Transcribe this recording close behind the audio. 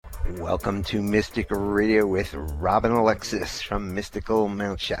Welcome to Mystic Radio with Robin Alexis from Mystical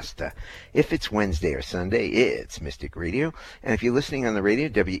Mount Shasta. If it's Wednesday or Sunday, it's Mystic Radio. And if you're listening on the radio,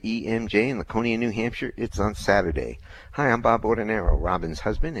 WEMJ in Laconia, New Hampshire, it's on Saturday. Hi, I'm Bob Ordinaro, Robin's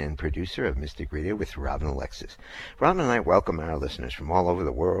husband and producer of Mystic Radio with Robin Alexis. Robin and I welcome our listeners from all over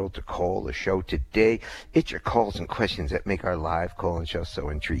the world to call the show today. It's your calls and questions that make our live call-in show so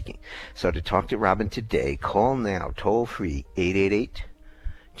intriguing. So to talk to Robin today, call now, toll free,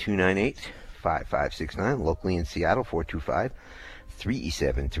 888-298-5569, locally in Seattle,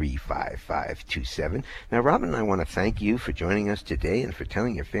 425-373-5527. Now, Robin and I want to thank you for joining us today and for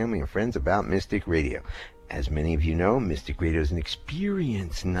telling your family and friends about Mystic Radio. As many of you know, Mystic Radio is an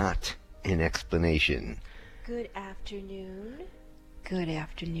experience, not an explanation. Good afternoon. Good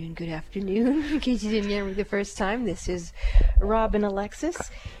afternoon. Good afternoon. In case you didn't hear me the first time, this is Robin Alexis,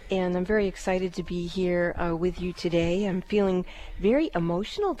 and I'm very excited to be here with you today. I'm feeling very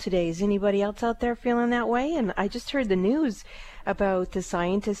emotional today. Is anybody else out there feeling that way? And I just heard the news about the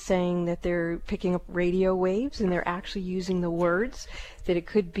scientists saying that they're picking up radio waves and they're actually using the words that it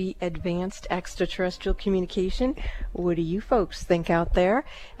could be advanced extraterrestrial communication. What do you folks think out there?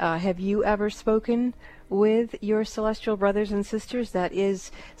 Have you ever spoken with your celestial brothers and sisters? That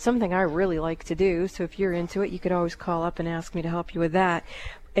is something I really like to do. So if you're into it, you could always call up and ask me to help you with that.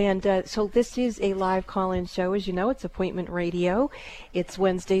 And so this is a live call-in show. As you know, it's appointment radio. It's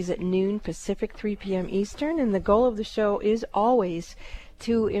Wednesdays at noon Pacific, 3 p.m. Eastern. And the goal of the show is always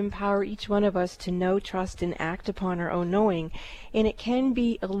to empower each one of us to know, trust, and act upon our own knowing. And it can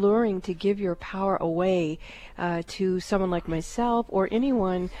be alluring to give your power away to someone like myself or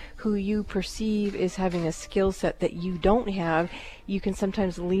anyone who you perceive is having a skill set that you don't have. You can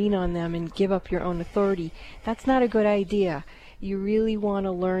sometimes lean on them and give up your own authority. That's not a good idea. You really want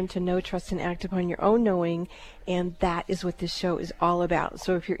to learn to know, trust, and act upon your own knowing, and that is what this show is all about.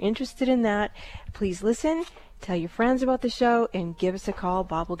 So if you're interested in that, please listen, tell your friends about the show, and give us a call.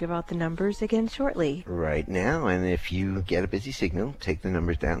 Bob will give out the numbers again shortly. Right now, and if you get a busy signal, take the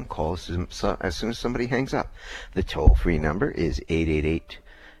numbers down, call us as soon as somebody hangs up. The toll-free number is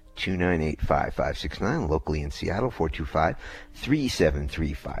 888-298-5569, locally in Seattle,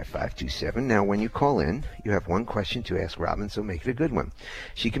 425-373-5527. Now, when you call in, you have one question to ask Robin, so make it a good one.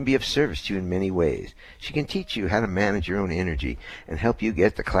 She can be of service to you in many ways. She can teach you how to manage your own energy and help you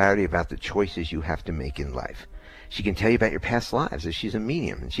get the clarity about the choices you have to make in life. She can tell you about your past lives, as she's a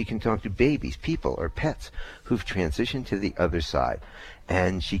medium, and she can talk to babies, people, or pets who've transitioned to the other side,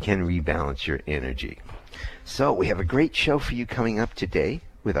 and she can rebalance your energy. So we have a great show for you coming up today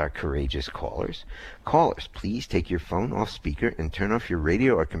with our courageous callers. Callers, please take your phone off speaker and turn off your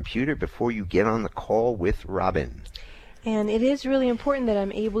radio or computer before you get on the call with Robin. And it is really important that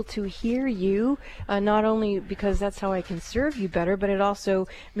I'm able to hear you, not only because that's how I can serve you better, but it also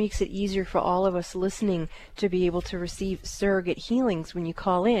makes it easier for all of us listening to be able to receive surrogate healings when you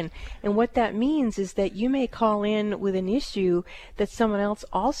call in. And what that means is that you may call in with an issue that someone else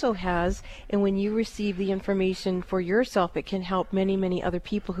also has, and when you receive the information for yourself, it can help many, many other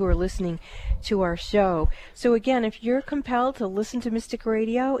people who are listening to our show. So again, if you're compelled to listen to Mystic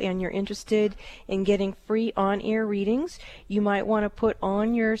Radio and you're interested in getting free on-air readings, you might want to put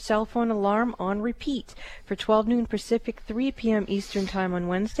on your cell phone alarm on repeat for 12 noon Pacific, 3 p.m. Eastern Time on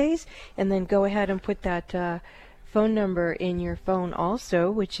Wednesdays, and then go ahead and put that phone number in your phone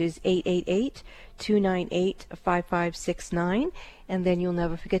also, which is 888-298-5569, and then you'll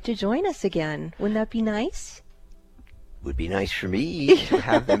never forget to join us again. Wouldn't that be nice? Would be nice for me to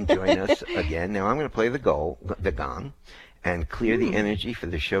have them join us again. Now I'm going to play the gong, and clear the energy for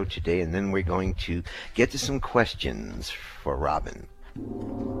the show today, and then we're going to get to some questions for Robin.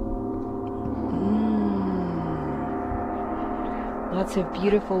 Lots of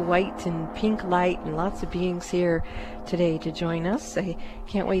beautiful white and pink light and lots of beings here today to join us. I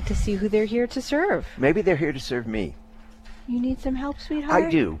can't wait to see who they're here to serve. Maybe they're here to serve me. You need some help, sweetheart? I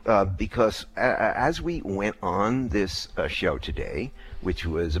do, because as we went on this show today, which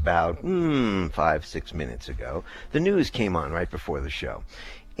was about 5-6 minutes ago, the news came on right before the show.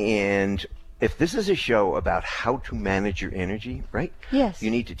 And if this is a show about how to manage your energy, right? Yes.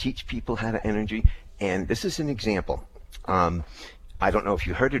 You need to teach people how to energy. And this is an example. I don't know if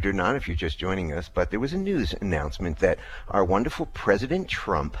you heard it or not, if you're just joining us, but there was a news announcement that our wonderful President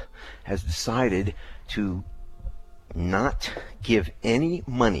Trump has decided to not give any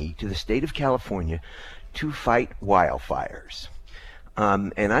money to the state of California to fight wildfires.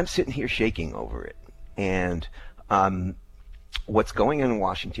 And I'm sitting here shaking over it. And what's going on in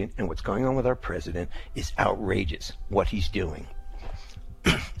Washington and what's going on with our president is outrageous, what he's doing.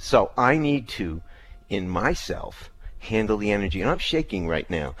 So I need to, in myself, handle the energy. And I'm shaking right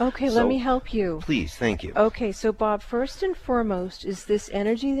now. Okay, So let me help you. Please, thank you. Okay, so Bob, first and foremost, is this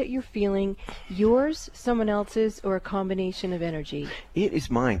energy that you're feeling yours, someone else's, or a combination of energy? It is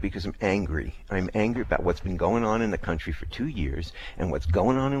mine because I'm angry. I'm angry about what's been going on in the country for 2 years and what's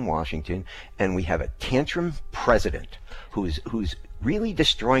going on in Washington. And we have a tantrum president who's really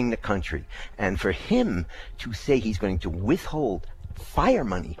destroying the country. And for him to say he's going to withhold fire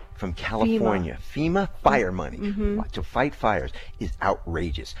money from California, FEMA fire money to fight fires is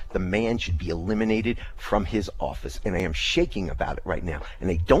outrageous. The man should be eliminated from his office, and I am shaking about it right now. And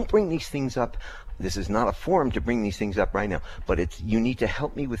they don't bring these things up. This is not a forum to bring these things up right now, but you need to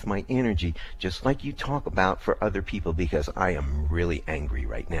help me with my energy, just like you talk about for other people, because I am really angry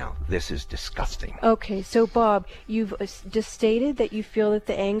right now. This is disgusting. Okay, so Bob, you've just stated that you feel that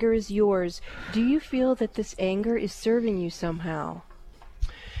the anger is yours. Do you feel that this anger is serving you somehow?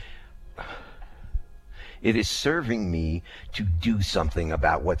 It is serving me to do something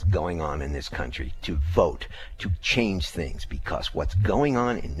about what's going on in this country, to vote, to change things, because what's going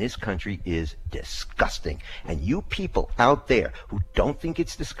on in this country is disgusting. And you people out there who don't think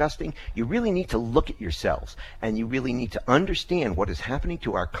it's disgusting, you really need to look at yourselves, and you really need to understand what is happening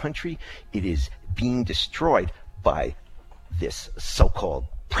to our country. It is being destroyed by this so-called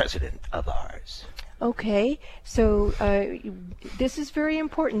president of ours. Okay, so this is very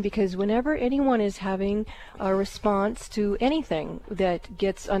important, because whenever anyone is having a response to anything that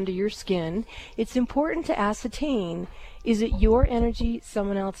gets under your skin, it's important to ascertain, is it your energy,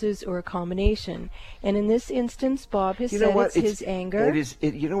 someone else's, or a combination? And in this instance, Bob has said it's his anger.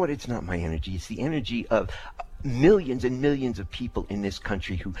 You know what? It's not my energy. It's the energy of millions and millions of people in this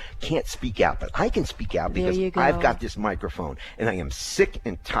country who can't speak out, but I can speak out because I've got this microphone, and I am sick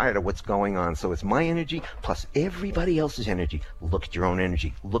and tired of what's going on. So it's my energy plus everybody else's energy. Look at your own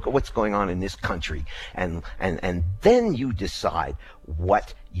energy. Look at what's going on in this country, and then you decide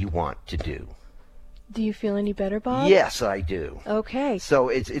what you want to do. Do you feel any better, Bob? Yes, I do. Okay. So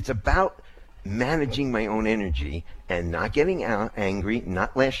it's about managing my own energy and not getting angry,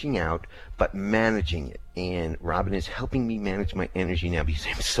 not lashing out, but managing it. And Robin is helping me manage my energy now because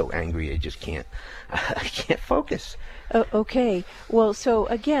I'm so angry I just can't focus. Okay. Well, so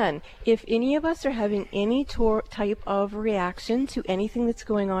again, if any of us are having any type of reaction to anything that's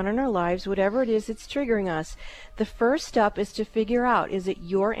going on in our lives, whatever it is that's triggering us, the first step is to figure out, is it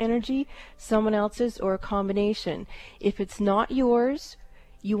your energy, someone else's, or a combination? If it's not yours,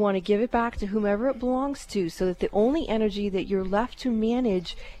 you want to give it back to whomever it belongs to, so that the only energy that you're left to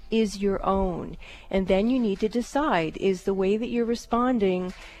manage is your own. And then you need to decide, is the way that you're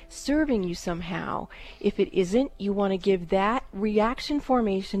responding serving you somehow? If it isn't, you want to give that reaction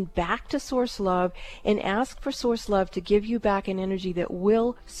formation back to Source Love and ask for Source Love to give you back an energy that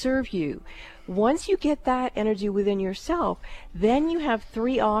will serve you. Once you get that energy within yourself, then you have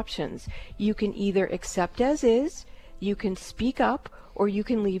three options. You can either accept as is, you can speak up, or you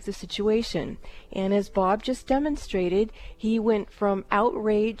can leave the situation. And as Bob just demonstrated, he went from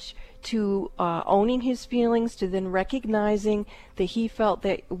outrage to owning his feelings, to then recognizing that he felt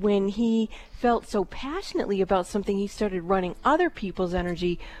that when he felt so passionately about something, he started running other people's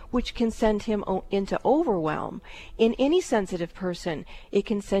energy, which can send him into overwhelm. In any sensitive person, it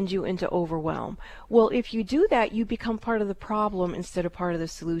can send you into overwhelm. Well, if you do that, you become part of the problem instead of part of the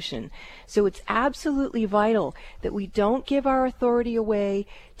solution. So it's absolutely vital that we don't give our authority away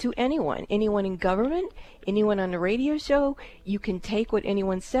to anyone in government, anyone on the radio show. You can take what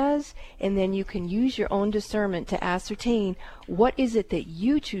anyone says, and then you can use your own discernment to ascertain what is it that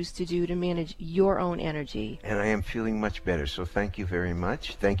you choose to do to manage your own energy. And I am feeling much better, so thank you very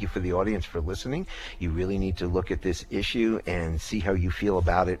much. Thank you for the audience for listening. You really need to look at this issue and see how you feel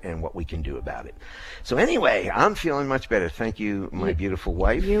about it and what we can do about it. So anyway, I'm feeling much better. Thank you, my beautiful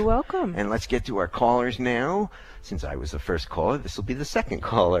wife. You're welcome. And let's get to our callers now. Since I was the first caller, this will be the second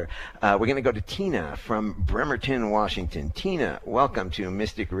caller. We're going to go to Tina from Bremerton, Washington. Tina, welcome to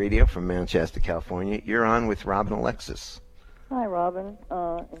Mystic Radio from Manchester, California. You're on with Robin Alexis. Hi, Robin.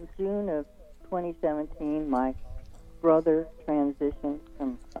 In June of 2017, my brother transitioned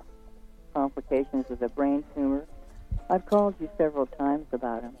from complications with a brain tumor. I've called you several times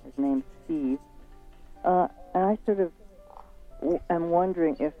about him. His name's Steve. And I sort of am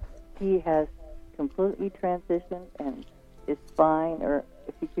wondering if he has completely transitioned and is fine, or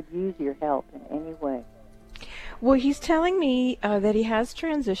if he could use your help in any way. Well, he's telling me that he has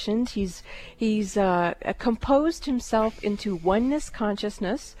transitioned. He's composed himself into oneness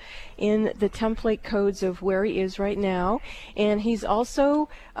consciousness in the template codes of where he is right now. And he's also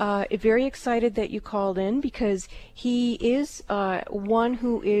very excited that you called in, because he is one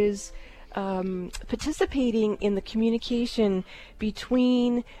who is participating in the communication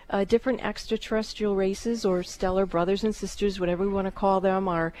between different extraterrestrial races or stellar brothers and sisters, whatever we want to call them,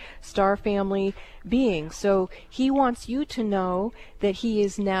 our star family beings. So he wants you to know that he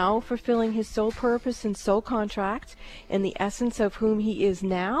is now fulfilling his soul purpose and soul contract and the essence of whom he is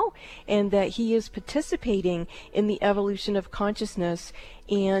now, and that he is participating in the evolution of consciousness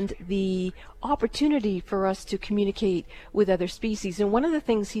and the opportunity for us to communicate with other species. And one of the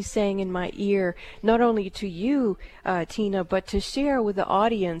things he's saying in my ear, not only to you, Tina, but to share with the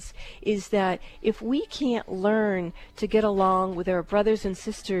audience, is that if we can't learn to get along with our brothers and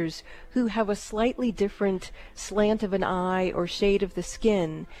sisters who have a slightly different slant of an eye or shade of the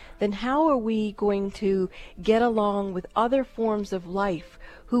skin, then how are we going to get along with other forms of life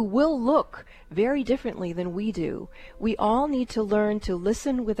who will look very differently than we do? We all need to learn to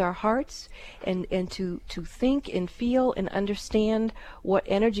listen with our hearts and to think and feel and understand what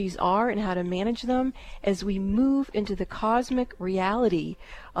energies are and how to manage them as we move into the cosmic reality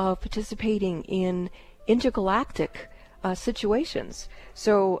of participating in intergalactic situations.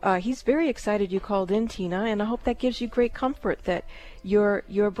 So he's very excited you called in, Tina, and I hope that gives you great comfort that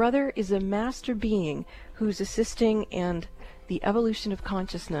your brother is a master being who's assisting in the evolution of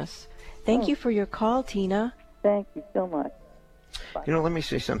consciousness. Thank you for your call, Tina. Thank you so much. Bye. You know, let me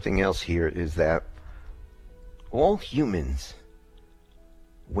say something else here, is that all humans,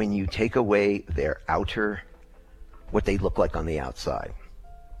 when you take away their outer, what they look like on the outside,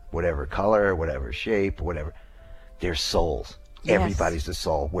 whatever color, whatever shape, whatever, they're souls. Yes. Everybody's a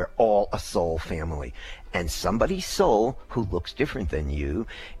soul. We're all a soul family. And somebody's soul who looks different than you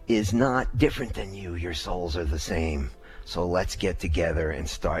is not different than you. Your souls are the same. So let's get together and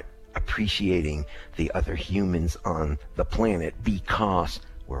start appreciating the other humans on the planet, because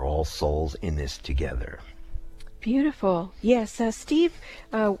we're all souls in this together. Beautiful. Yes, Steve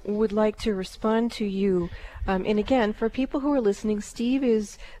would like to respond to you. And again, for people who are listening, Steve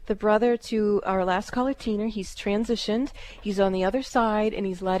is the brother to our last caller, Tina. He's transitioned. He's on the other side, and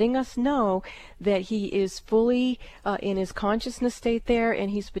he's letting us know that he is fully in his consciousness state there,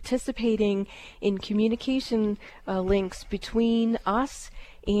 and he's participating in communication links between us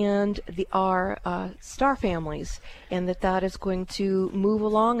and our star families, and that is going to move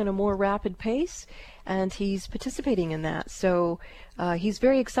along in a more rapid pace, and he's participating in that. So he's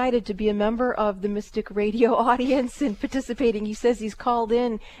very excited to be a member of the Mystic Radio audience and participating. He says he's called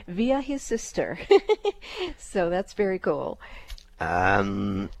in via his sister. So that's very cool.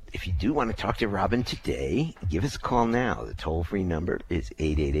 If you do want to talk to Robin today, give us a call now. The toll-free number is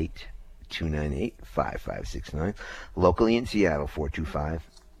 888-298-5569. Locally in Seattle,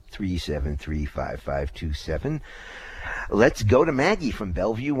 425-373-5527. Let's go to Maggie from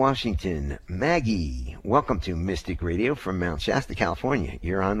Bellevue, Washington. Maggie, welcome to Mystic Radio from Mount Shasta, California.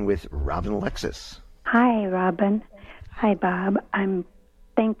 You're on with Robin Alexis. Hi, Robin. Hi, Bob. I'm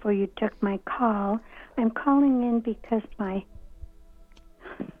thankful you took my call. I'm calling in because my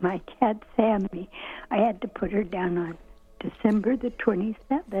cat, Sammy, I had to put her down on December the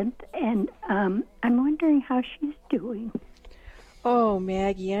 27th, and I'm wondering how she's doing. Oh,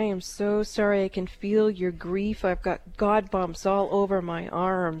 Maggie, I am so sorry. I can feel your grief. I've got God bumps all over my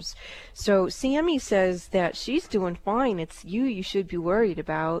arms. So Sammy says that she's doing fine. It's you should be worried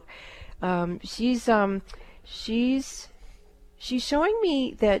about. She's showing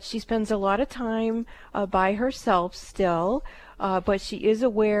me that she spends a lot of time by herself still, but she is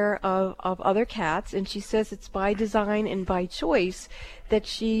aware of other cats, and she says it's by design and by choice that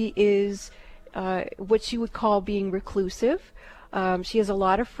she is what she would call being reclusive. She has a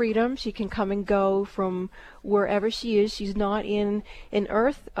lot of freedom. She can come and go from wherever she is. She's not in an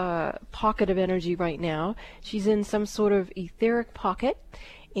earth pocket of energy right now. She's in some sort of etheric pocket.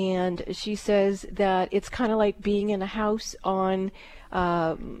 And she says that it's kind of like being in a house on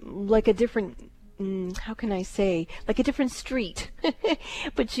like a different, how can I say, like a different street.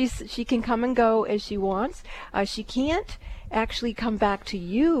 But she can come and go as she wants. She can't actually come back to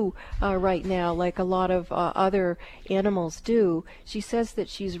you right now like a lot of other animals do. She says that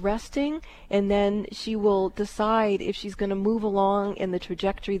she's resting, and then she will decide if she's going to move along in the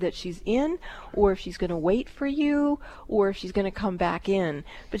trajectory that she's in, or if she's going to wait for you, or if she's going to come back in.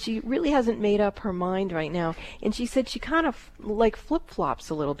 But she really hasn't made up her mind right now. And she said she kind of like flip-flops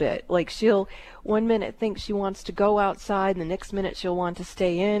a little bit. Like she'll one minute think she wants to go outside, and the next minute she'll want to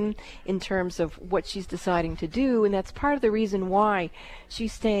stay in terms of what she's deciding to do. And that's part of the reason why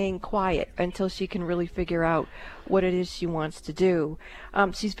she's staying quiet until she can really figure out what it is she wants to do.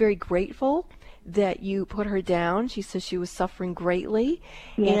 She's very grateful that you put her down. She says she was suffering greatly.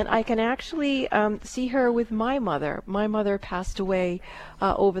 Yes. And I can actually see her with my mother. My mother passed away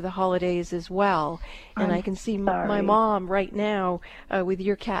over the holidays as well. And I can see my mom right now with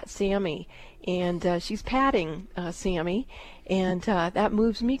your cat, Sammy. And she's patting Sammy, and that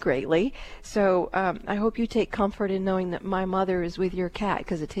moves me greatly. So I hope you take comfort in knowing that my mother is with your cat,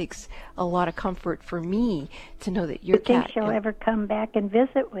 because it takes a lot of comfort for me to know that your cat... Do you think she'll ever come back and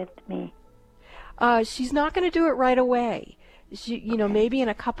visit with me? She's not going to do it right away. She, maybe in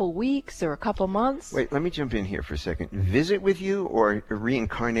a couple weeks or a couple months. Wait, let me jump in here for a second. Visit with you or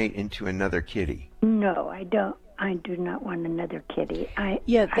reincarnate into another kitty? No, I don't. I do not want another kitty.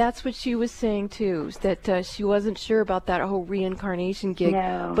 That's what she was saying too, that she wasn't sure about that whole reincarnation gig.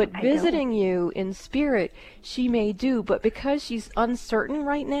 No, but visiting you in spirit, she may do. But because she's uncertain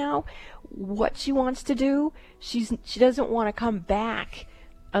right now what she wants to do, she doesn't want to come back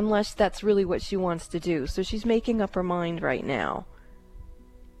unless that's really what she wants to do. So she's making up her mind right now.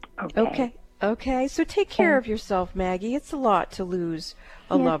 Okay. So take care of yourself, Maggie. It's a lot to lose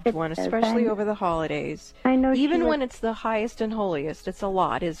a loved one, especially over the holidays. I know. Even when it's the highest and holiest, it's a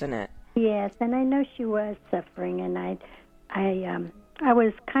lot, isn't it? Yes, and I know she was suffering, and I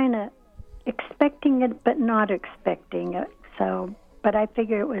was kind of expecting it, but not expecting it. So, but I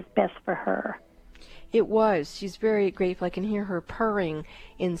figured it was best for her. It was. She's very grateful. I can hear her purring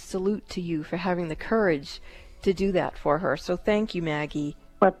in salute to you for having the courage to do that for her. So thank you, Maggie.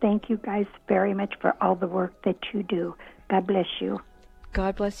 Well, thank you guys very much for all the work that you do. God bless you.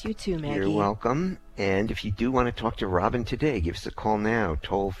 God bless you too, Maggie. You're welcome. And if you do want to talk to Robin today, give us a call now.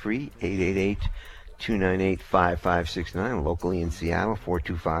 Toll free, 888-298-5569. Locally in Seattle,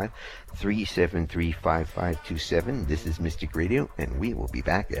 425-373-5527. This is Mystic Radio, and we will be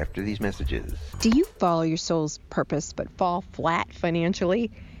back after these messages. Do you follow your soul's purpose but fall flat financially?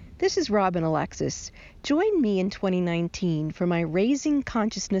 This is Robin Alexis. Join me in 2019 for my Raising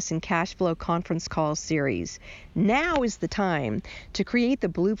Consciousness and Cash Flow conference call series. Now is the time to create the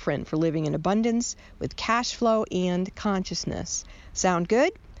blueprint for living in abundance with cash flow and consciousness. Sound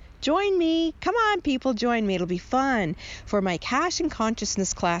good? Join me. Come on, people, join me. It'll be fun for my Cash and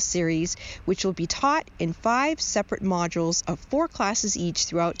Consciousness class series, which will be taught in 5 separate modules of 4 classes each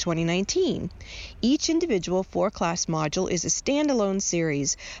throughout 2019. Each individual 4-class module is a standalone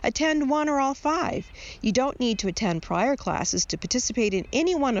series. Attend one or all 5. You don't need to attend prior classes to participate in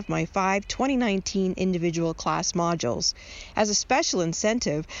any one of my 5 2019 individual class modules. As a special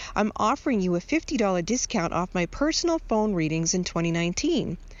incentive, I'm offering you a $50 discount off my personal phone readings in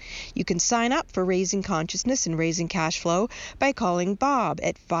 2019. You can sign up for Raising Consciousness and Raising Cash Flow by calling Bob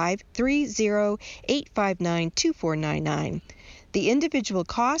at 530-859-2499. The individual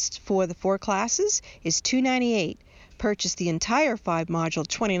cost for the 4 classes is $298. Purchase the entire 5-module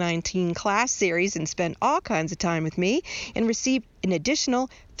 2019 class series and spend all kinds of time with me and receive an additional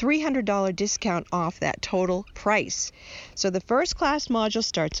 $300 discount off that total price. So the first class module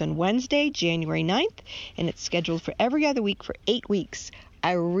starts on Wednesday, January 9th, and it's scheduled for every other week for 8 weeks.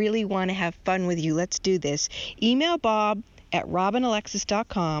 I really want to have fun with you. Let's do this. Email Bob at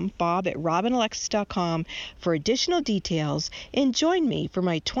robinalexis.com, Bob at robinalexis.com for additional details, and join me for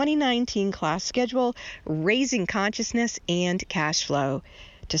my 2019 class schedule, Raising Consciousness and Cash Flow.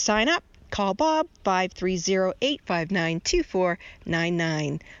 To sign up, call Bob,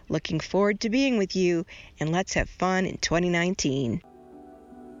 530-859-2499. Looking forward to being with you, and let's have fun in 2019.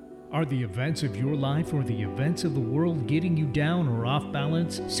 Are the events of your life or the events of the world getting you down or off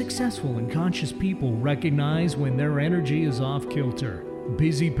balance? Successful and conscious people recognize when their energy is off kilter.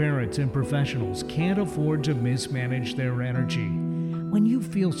 Busy parents and professionals can't afford to mismanage their energy. When you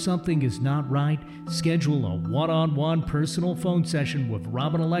feel something is not right, schedule a one-on-one personal phone session with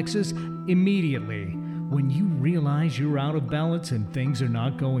Robin Alexis immediately when you realize you're out of balance and things are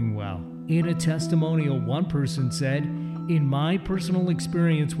not going well. In a testimonial, one person said, "In my personal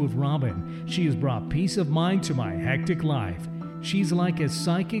experience with Robin, she has brought peace of mind to my hectic life. She's like a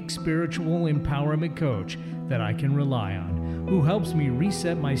psychic spiritual empowerment coach that I can rely on, who helps me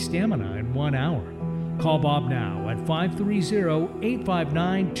reset my stamina in 1 hour." Call Bob now at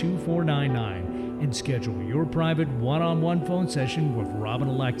 530-859-2499 and schedule your private one-on-one phone session with Robin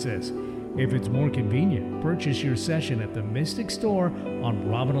Alexis. If it's more convenient, purchase your session at the Mystic Store on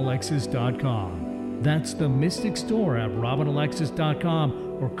robinalexis.com. That's the Mystic Store at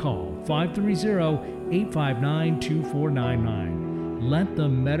robinalexis.com or call 530-859-2499. Let the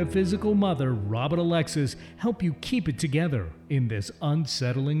metaphysical mother, Robin Alexis, help you keep it together in this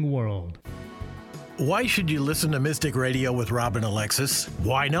unsettling world. Why should you listen to Mystic Radio with Rob and Alexis?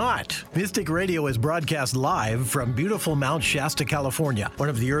 Why not? Mystic Radio is broadcast live from beautiful Mount Shasta, California, one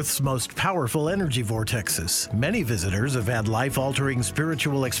of the Earth's most powerful energy vortexes. Many visitors have had life-altering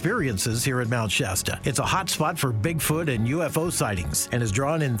spiritual experiences here at Mount Shasta. It's a hot spot for Bigfoot and UFO sightings and has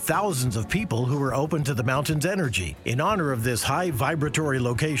drawn in thousands of people who are open to the mountain's energy. In honor of this high vibratory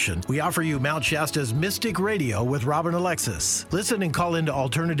location, we offer you Mount Shasta's Mystic Radio with Rob and Alexis. Listen and call into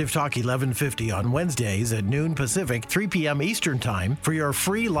Alternative Talk 1150 on Wednesdays at noon Pacific, 3 p.m. Eastern Time for your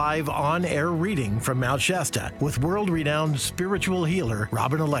free live on-air reading from Mount Shasta with world-renowned spiritual healer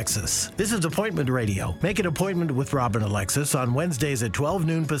Robin Alexis. This is Appointment Radio. Make an appointment with Robin Alexis on Wednesdays at 12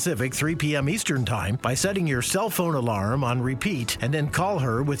 noon Pacific, 3 p.m. Eastern Time by setting your cell phone alarm on repeat and then call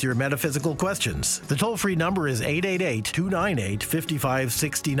her with your metaphysical questions. The toll-free number is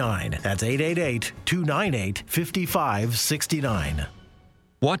 888-298-5569. That's 888-298-5569.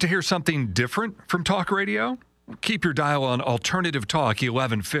 Want to hear something different from talk radio? Keep your dial on Alternative Talk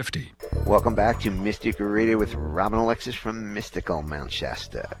 1150. Welcome back to Mystic Radio with Robin Alexis from Mystical Mount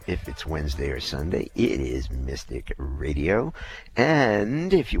Shasta. If it's Wednesday or Sunday, it is Mystic Radio.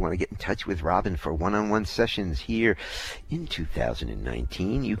 And if you want to get in touch with Robin for one-on-one sessions here in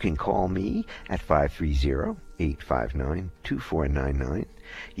 2019, you can call me at 530-859-2499.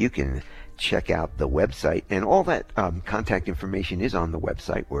 You can check out the website, and all that contact information is on the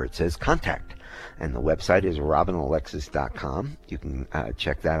website where it says contact. And the website is robinalexis.com. You can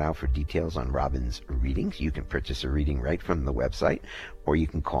check that out for details on Robin's readings. You can purchase a reading right from the website, or you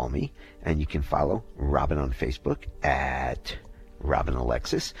can call me, and you can follow Robin on Facebook at Robin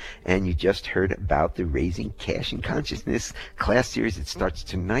Alexis. And you just heard about the Raising Cash and Consciousness class series. It starts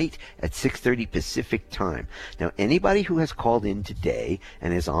tonight at 6:30 Pacific time. Now, anybody who has called in today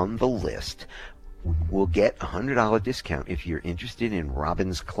and is on the list will get a $100 discount if you're interested in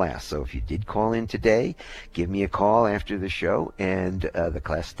Robin's class. So if you did call in today, give me a call after the show, and the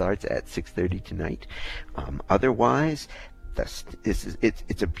class starts at 6:30 tonight. Otherwise,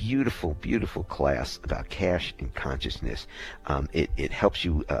 it's a beautiful, beautiful class about cash and consciousness. It helps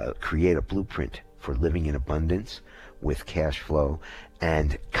you create a blueprint for living in abundance with cash flow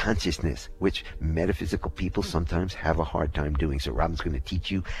and consciousness, which metaphysical people sometimes have a hard time doing. So Robin's going to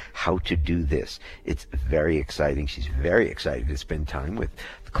teach you how to do this. It's very exciting. She's very excited to spend time with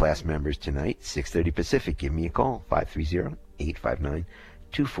the class members tonight, 6:30 Pacific. Give me a call,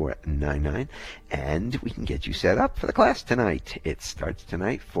 530-859-2499, and we can get you set up for the class tonight. It starts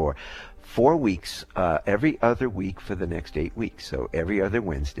tonight for 4 weeks, every other week for the next 8 weeks. So every other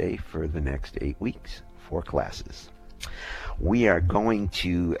Wednesday for the next 8 weeks, 4 classes. We are going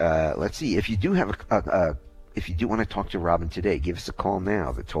to, let's see, if you do have if you do want to talk to Robin today, give us a call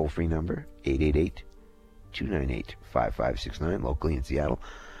now. The toll-free number, 888-298-5569, locally in Seattle,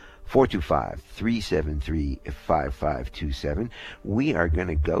 425-373-5527. We are going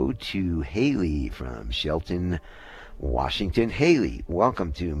to go to Haley from Shelton, Washington. Haley,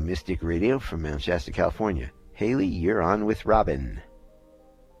 welcome to Mystic Radio from Mount Shasta, California. Haley, you're on with Robin.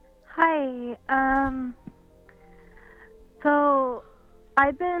 Hi. So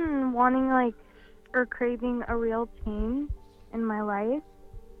I've been wanting or craving a real change in my life,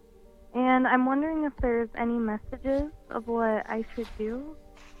 and I'm wondering if there's any messages of what I should do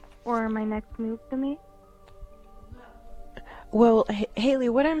or my next move to make. Well, Haley,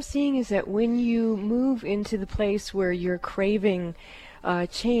 what I'm seeing is that when you move into the place where you're craving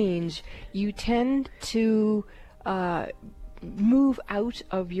change, you tend to move out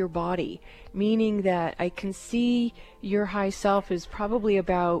of your body, meaning that I can see your high self is probably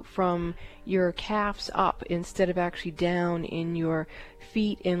about from your calves up instead of actually down in your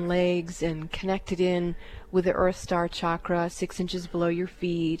feet and legs, and connected in with the Earth Star Chakra 6 inches below your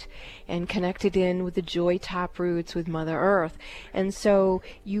feet, and connected in with the Joy Tap Roots with Mother Earth. And so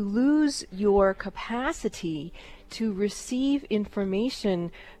you lose your capacity to receive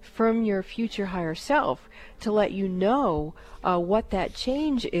information from your future higher self to let you know what that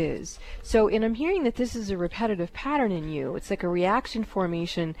change is. So, and I'm hearing that this is a repetitive pattern in you. It's like a reaction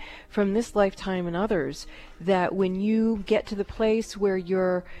formation from this lifetime and others, that when you get to the place where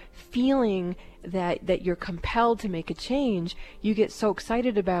you're feeling that you're compelled to make a change, you get so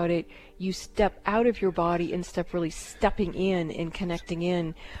excited about it, you step out of your body and really stepping in and connecting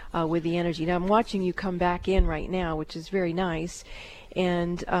in with the energy. Now I'm watching you come back in right now, which is very nice.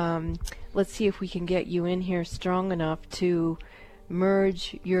 And let's see if we can get you in here strong enough to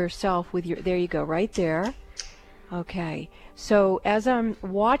merge yourself with your, there you go, right there. Okay, so as I'm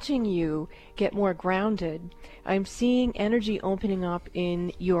watching you get more grounded, I'm seeing energy opening up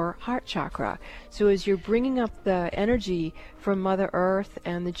in your heart chakra. So as you're bringing up the energy from Mother Earth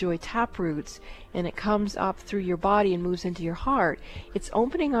and the Joy Tap roots, and it comes up through your body and moves into your heart, it's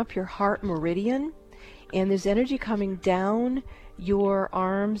opening up your heart meridian, and there's energy coming down your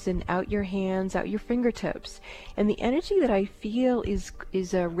arms and out your hands, out your fingertips. And the energy that I feel is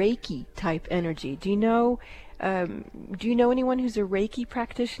a Reiki type energy. Do you know anyone who's a Reiki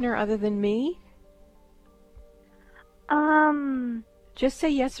practitioner other than me? Just say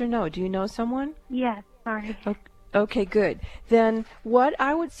yes or no. Do you know someone? Yes, sorry. Okay, good. Then what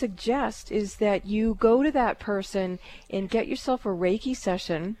I would suggest is that you go to that person and get yourself a Reiki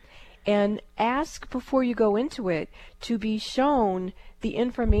session and ask before you go into it to be shown the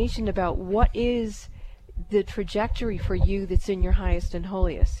information about what is the trajectory for you that's in your highest and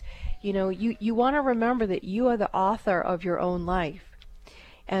holiest. You know, you want to remember that you are the author of your own life.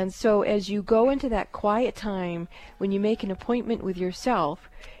 And so as you go into that quiet time, when you make an appointment with yourself,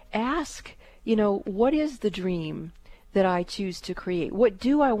 ask, you know, what is the dream that I choose to create? What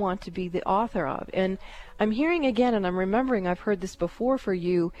do I want to be the author of? And I'm hearing again, and I'm remembering I've heard this before for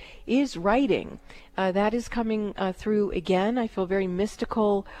you, is writing. That is coming through again. I feel very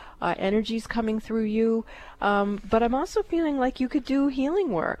mystical energies coming through you. But I'm also feeling like you could do healing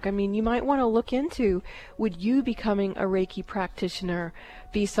work. I mean, you might want to look into, would you becoming a Reiki practitioner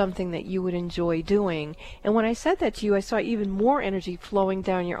be something that you would enjoy doing? And when I said that to you, I saw even more energy flowing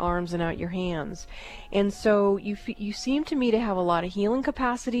down your arms and out your hands. And so you seem to me to have a lot of healing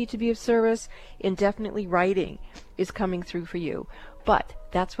capacity to be of service, and definitely writing is coming through for you. But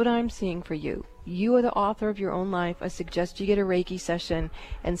that's what I'm seeing for you. You are the author of your own life. I suggest you get a Reiki session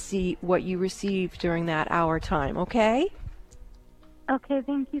and see what you receive during that hour time, okay? Okay,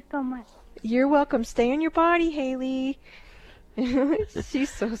 thank you so much. You're welcome. Stay in your body, Haley.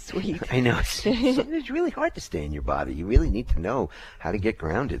 She's so sweet. I know. It's really hard to stay in your body. You really need to know how to get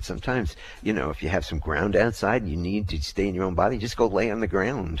grounded. Sometimes, you know, if you have some ground outside and you need to stay in your own body, just go lay on the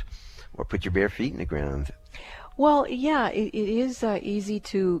ground or put your bare feet in the ground. Well, yeah, it is easy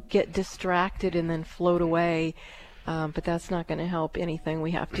to get distracted and then float away, but that's not going to help anything.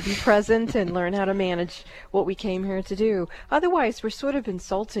 We have to be present and learn how to manage what we came here to do. Otherwise, we're sort of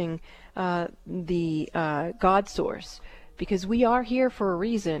insulting the God source, because we are here for a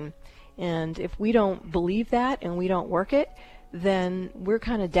reason, and if we don't believe that and we don't work it, then we're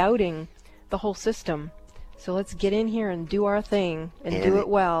kind of doubting the whole system. So let's get in here and do our thing and do it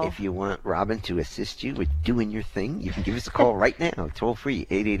well. If you want Robin to assist you with doing your thing, you can give us a call right now, toll free,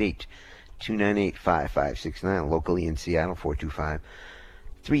 888-298-5569, locally in Seattle,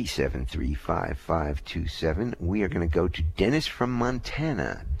 425-373-5527. We are going to go to Dennis from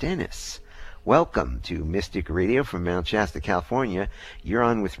Montana. Dennis, welcome to Mystic Radio from Mount Shasta, California. You're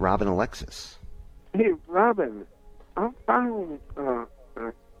on with Robin Alexis. Hey, Robin, I found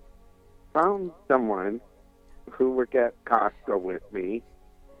someone who would get Costco with me.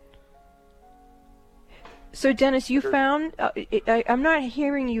 So, Dennis, you found... I'm not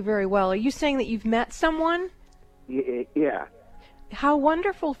hearing you very well. Are you saying that you've met someone? Yeah. How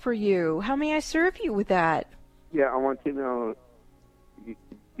wonderful for you. How may I serve you with that? Yeah, I want to know...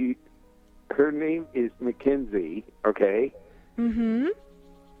 her name is Mackenzie, okay? Mm-hmm.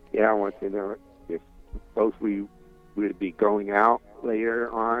 Yeah, I want to know if both we would be going out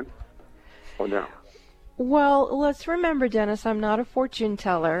later on or no. Well, let's remember, Dennis, I'm not a fortune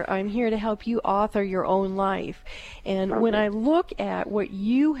teller. I'm here to help you author your own life. And when I look at what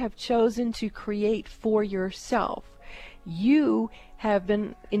you have chosen to create for yourself, you have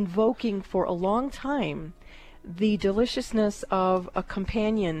been invoking for a long time the deliciousness of a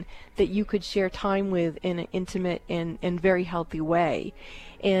companion that you could share time with in an intimate and very healthy way.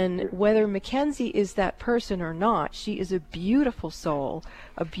 And whether Mackenzie is that person or not, she is a beautiful soul,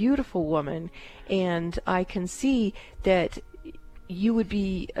 a beautiful woman, and I can see that you would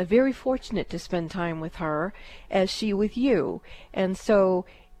be very fortunate to spend time with her as she with you. And so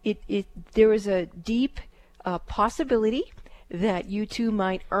there is a deep possibility that you two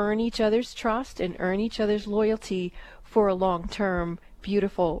might earn each other's trust and earn each other's loyalty for a long-term,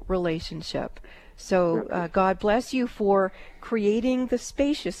 beautiful relationship. So God bless you for creating the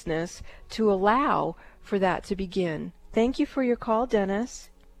spaciousness to allow for that to begin. Thank you for your call, Dennis.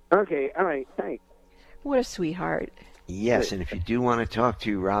 Okay, all right, thanks. What a sweetheart. Yes, and if you do want to talk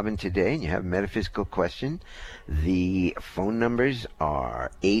to Robin today and you have a metaphysical question, the phone numbers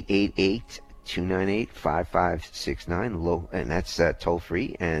are 888-298-5569, and that's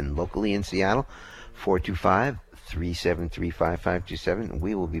toll-free, and locally in Seattle, 425-373-5527.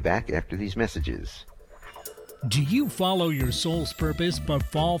 We will be back after these messages. Do you follow your soul's purpose but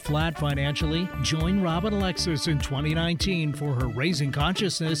fall flat financially? Join Robin Alexis in 2019 for her Raising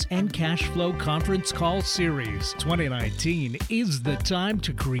Consciousness and Cash Flow Conference Call Series. 2019 is the time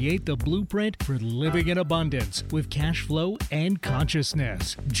to create the blueprint for living in abundance with cash flow and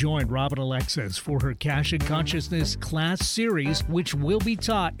consciousness. Join Robin Alexis for her Cash and Consciousness class series, which will be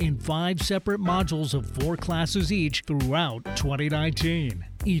taught in 5 separate modules of 4 classes each throughout 2019.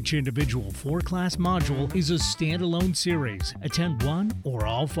 Each individual 4-class module is a standalone series. Attend one or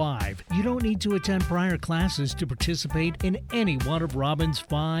all 5. You don't need to attend prior classes to participate in any one of Robin's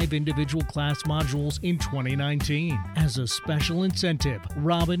 5 individual class modules in 2019. As a special incentive,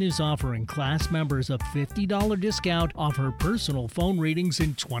 Robin is offering class members a $50 discount off her personal phone readings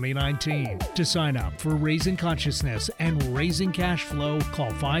in 2019. To sign up for Raising Consciousness and Raising Cash Flow, call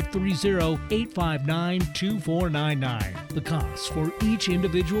 530-859-2499. The cost for each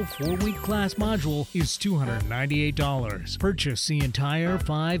individual 4-week class module is $298. Purchase the entire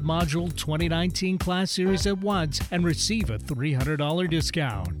 5-module 2019 class series at once and receive a $300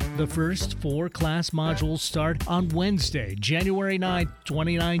 discount. The first 4 class modules start on Wednesday, January 9th,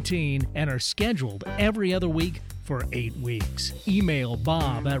 2019, and are scheduled every other week for 8 weeks. Email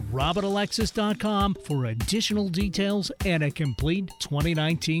Bob at robinalexis.com for additional details and a complete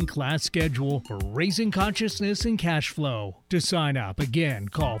 2019 class schedule for Raising Consciousness and Cash Flow. To sign up, again,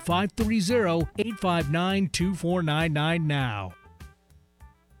 call 530-859-2499 now.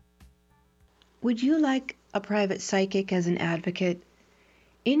 Would you like a private psychic as an advocate?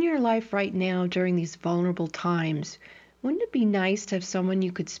 In your life right now during these vulnerable times, wouldn't it be nice to have someone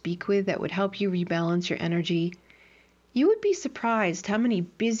you could speak with that would help you rebalance your energy? You would be surprised how many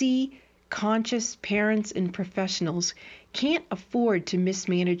busy, conscious parents and professionals can't afford to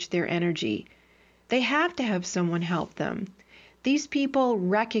mismanage their energy. They have to have someone help them. These people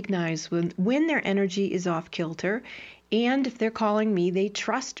recognize when their energy is off kilter, and if they're calling me, they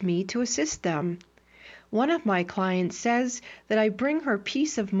trust me to assist them. One of my clients says that I bring her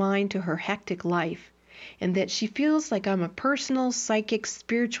peace of mind to her hectic life, and that she feels like I'm a personal, psychic,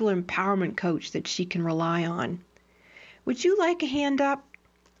 spiritual empowerment coach that she can rely on. Would you like a hand up?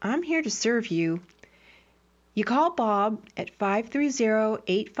 I'm here to serve you. You call Bob at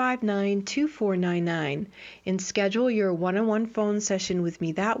 530-859-2499 and schedule your one-on-one phone session with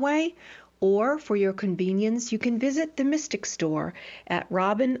me that way, or for your convenience, you can visit the Mystic Store at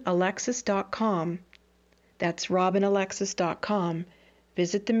robinalexis.com. That's robinalexis.com.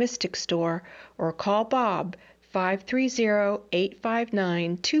 Visit the Mystic Store or call Bob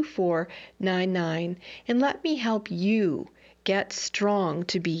 530-859-2499 and let me help you get strong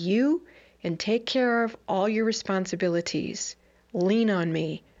to be you and take care of all your responsibilities. Lean on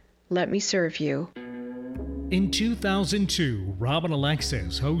me. Let me serve you. In 2002, Robin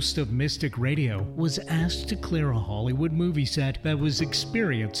Alexis, host of Mystic Radio, was asked to clear a Hollywood movie set that was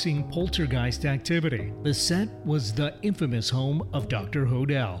experiencing poltergeist activity. The set was the infamous home of Dr.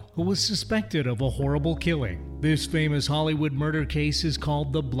 Hodel, who was suspected of a horrible killing. This famous Hollywood murder case is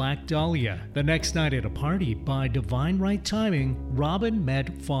called the Black Dahlia. The next night at a party, by divine right timing, Robin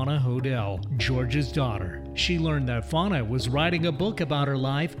met Fauna Hodel, George's daughter. She learned that Fauna was writing a book about her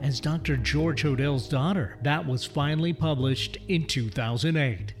life as Dr. George Hodel's daughter. That was finally published in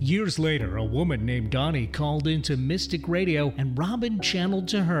 2008. Years later, a woman named Donnie called into Mystic Radio, and Robin channeled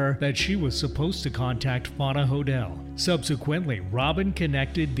to her that she was supposed to contact Fauna Hodel. Subsequently, Robin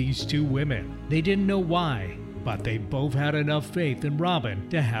connected these 2 women. They didn't know why, but they both had enough faith in Robin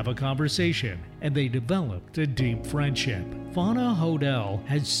to have a conversation, and they developed a deep friendship. Fauna Hodel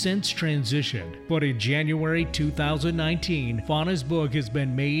has since transitioned, but in January 2019, Fauna's book has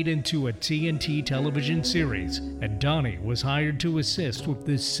been made into a TNT television series, and Donnie was hired to assist with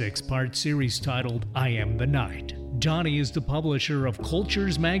this 6-part series titled I Am the Night. Donnie is the publisher of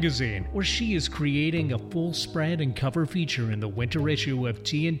Cultures magazine, where she is creating a full spread and cover feature in the winter issue of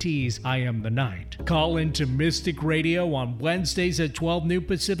TNT's I Am the Night. Call into Mystic Radio on Wednesdays at 12 noon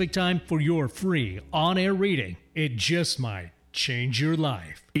Pacific Time for your free on-air reading. It just might change your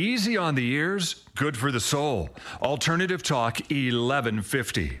life. Easy on the ears, good for the soul. Alternative Talk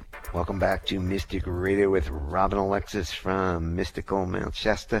 1150. Welcome back to Mystic Radio with Robin Alexis from Mystical Mount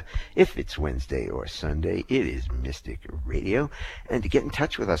Shasta. If it's Wednesday or Sunday, it is Mystic Radio. And to get in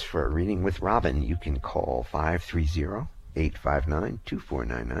touch with us for a reading with Robin, you can call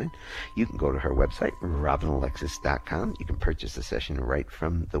 530-859-2499. You can go to her website, robinalexis.com. You can purchase a session right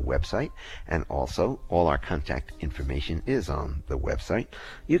from the website. And also, all our contact information is on the website.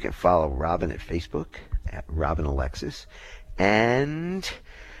 You can follow Robin at Facebook at Robin Alexis. And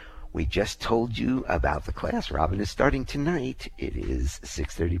we just told you about the class Robin is starting tonight. It is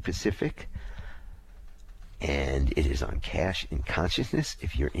 6:30 Pacific, and it is on Cash in Consciousness.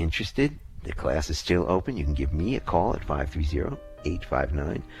 If you're interested, the class is still open. You can give me a call at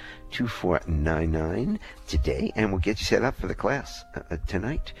 530-859-2499 today, and we'll get you set up for the class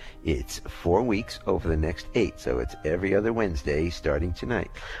tonight. It's 4 weeks over the next 8, so it's every other Wednesday starting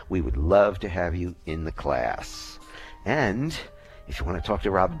tonight. We would love to have you in the class. And if you want to talk to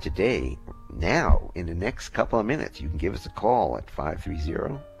Robin today, now, in the next couple of minutes, you can give us a call at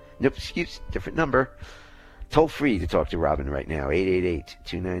different number. Toll free to talk to Robin right now,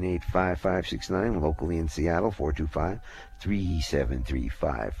 888-298-5569, locally in Seattle,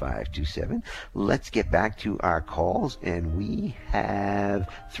 425-373-5527. Let's get back to our calls, and we have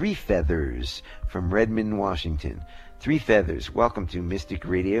Three Feathers from Redmond, Washington. Three Feathers, welcome to Mystic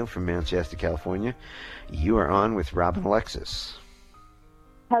Radio from Mount Shasta, California. You are on with Robin Alexis.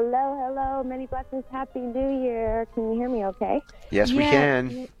 Hello. Many blessings. Happy New Year. Can you hear me okay? Yes, we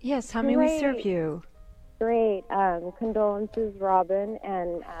can. Yes, how may we serve you? Great. Condolences, Robin,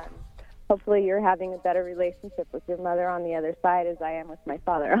 and hopefully you're having a better relationship with your mother on the other side as I am with my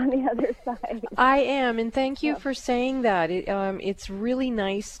father on the other side. I am, and thank you for saying that. It's really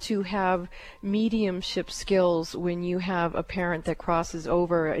nice to have mediumship skills when you have a parent that crosses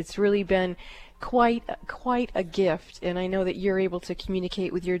over. It's really been quite a gift, and I know that you're able to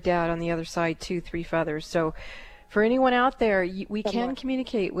communicate with your dad on the other side too, Three Feathers. So for anyone out there, we can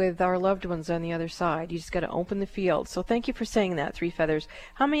communicate with our loved ones on the other side. You just got to open the field. So thank you for saying that, Three Feathers.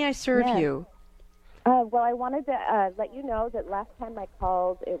 How may I serve you? Well, I wanted to let you know that last time I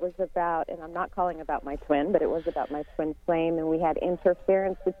called, it was about, and I'm not calling about my twin, but it was about my twin flame, and we had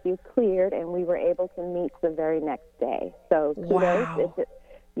interference which you cleared, and we were able to meet the very next day. So kudos. Wow.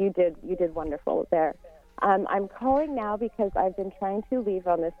 You did wonderful there. I'm calling now because I've been trying to leave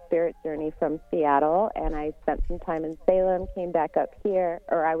on this spirit journey from Seattle, and I spent some time in Salem, came back up here,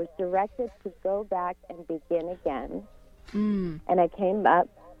 or I was directed to go back and begin again. And I came up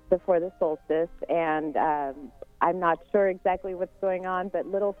before the solstice, and I'm not sure exactly what's going on, but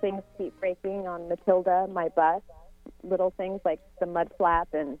little things keep breaking on Matilda, my bus. Little things like the mud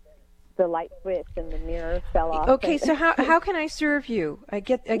flap and the light switch and the mirror fell off. Okay, so how can I serve you? I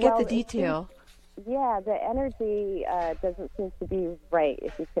get the detail. The energy doesn't seem to be right.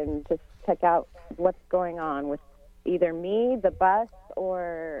 If you can just check out what's going on with either me, the bus,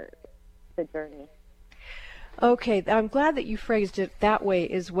 or the journey. Okay, I'm glad that you phrased it that way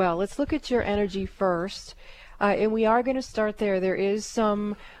as well. Let's look at your energy first. And we are going to start there. There is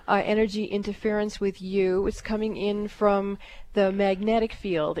some energy interference with you. It's coming in from the magnetic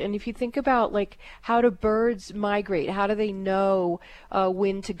field. And if you think about, like, how do birds migrate? How do they know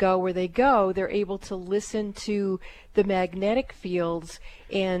when to go where they go? They're able to listen to the magnetic fields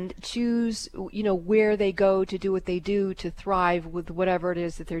and choose, where they go to do what they do to thrive with whatever it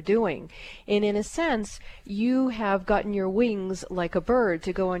is that they're doing. And in a sense, you have gotten your wings like a bird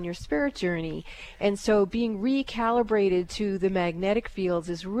to go on your spirit journey. And so being recalibrated to the magnetic fields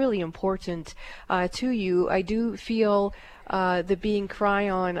is really important to you. I do feel the being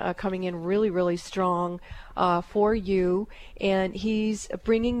Cryon coming in really, really strong for you, and he's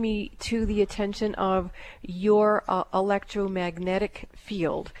bringing me to the attention of your electromagnetic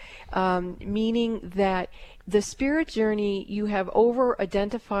field, meaning that the spirit journey you have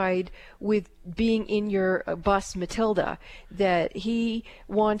over-identified with being in your bus Matilda, that he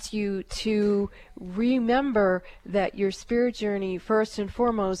wants you to remember that your spirit journey first and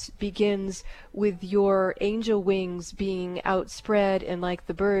foremost begins with your angel wings being outspread and like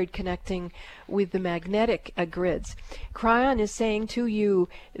the bird connecting with the magnetic grids. Cryon is saying to you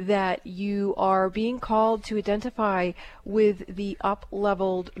that you are being called to identify with the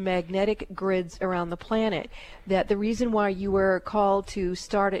up-leveled magnetic grids around the planet, that the reason why you were called to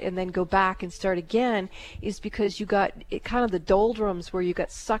start it and then go back and start again is because you got kind of the doldrums where you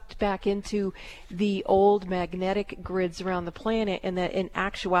got sucked back into the old magnetic grids around the planet, and that in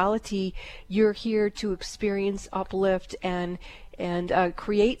actuality you're here to experience uplift and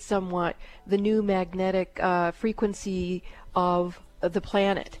create somewhat the new magnetic frequency of the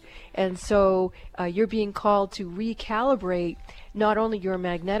planet. And so you're being called to recalibrate not only your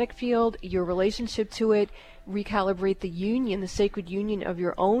magnetic field, your relationship to it, recalibrate the union, the sacred union of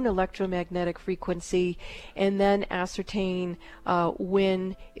your own electromagnetic frequency, and then ascertain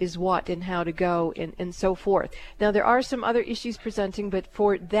when is what and how to go and so forth. Now, there are some other issues presenting, but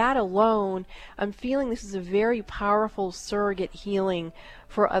for that alone, I'm feeling this is a very powerful surrogate healing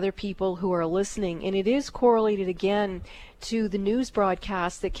for other people who are listening. And it is correlated again to the news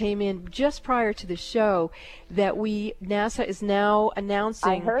broadcast that came in just prior to the show that NASA is now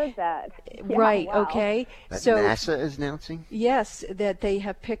announcing. I heard that. Yeah, right, wow. okay. That so NASA is announcing? Yes, that they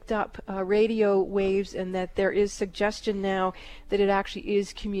have picked up radio waves, and that there is suggestion now that it actually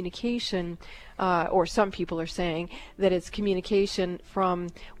is communication, or some people are saying that it's communication from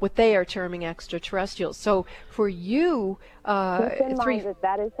what they are terming extraterrestrials. So for you, keep in mind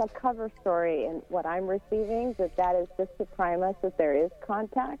that is a cover story, and what I'm receiving, that is just to prime us that there is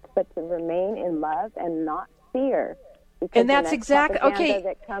contact, but to remain in love and not fear. Because and that's exactly okay.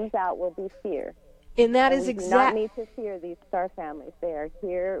 That comes out will be fear. And that and is we do not need to fear these star families. They are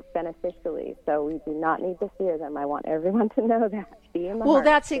here beneficially, so we do not need to fear them. I want everyone to know that. Well,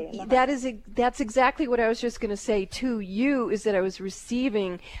 that's exactly what I was just going to say to you, is that I was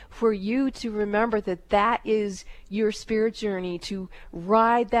receiving for you to remember that is your spirit journey, to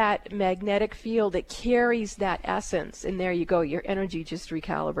ride that magnetic field that carries that essence. And there you go, your energy just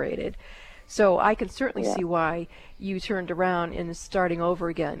recalibrated. So I can certainly see why you turned around and is starting over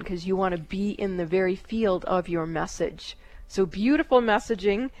again, because you want to be in the very field of your message. So beautiful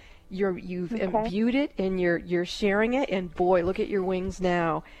messaging. You've imbued it, and you're sharing it, and boy, look at your wings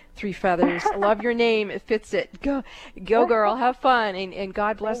now. 3 feathers. I love your name. It fits it. Go girl. Have fun. And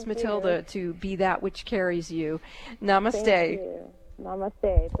God bless Matilda to be that which carries you. Namaste. Thank you.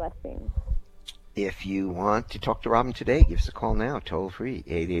 Namaste. Blessings. If you want to talk to Robin today, give us a call now, toll free,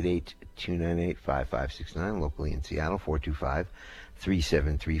 888-298-5569, locally in Seattle,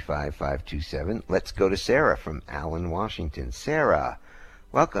 425-3735-527. Let's go to Sarah from Allen, Washington. Sarah,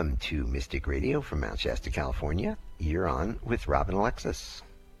 welcome to Mystic Radio from Mount Shasta, California. You're on with Robin Alexis.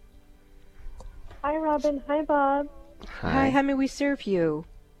 Hi, Robin. Hi, Bob. Hi, how may we serve you?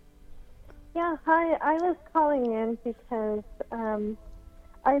 Yeah, hi. I was calling in because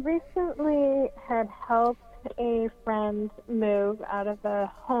I recently had helped a friend move out of a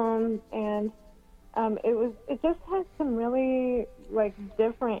home, and it just had some really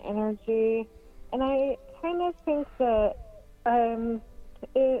different energy, and I kind of think that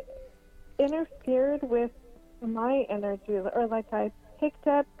it interfered with my energy, or I picked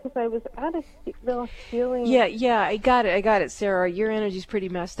up, because I was at a real healing. Yeah, I got it, Sarah. Your energy's pretty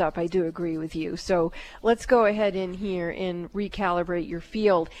messed up. I do agree with you. So let's go ahead in here and recalibrate your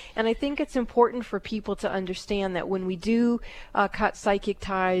field. And I think it's important for people to understand that when we do cut psychic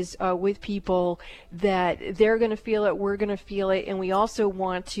ties with people, that they're going to feel it, we're going to feel it, and we also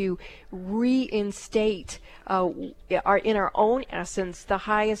want to reinstate in our own essence the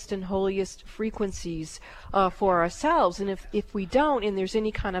highest and holiest frequencies for ourselves. And if we don't, and there's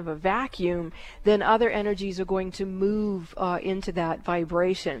any kind of a vacuum, then other energies are going to move into that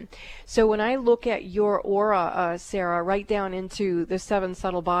vibration. So when I look at your aura, Sarah, right down into the 7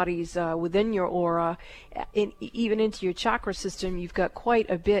 subtle bodies within your aura, even into your chakra system, you've got quite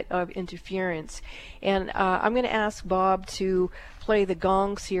a bit of interference. And I'm going to ask Bob to play the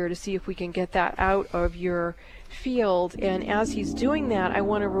gongs here to see if we can get that out of your field. And as he's doing that, I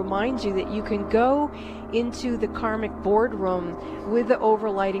want to remind you that you can go into the karmic boardroom with the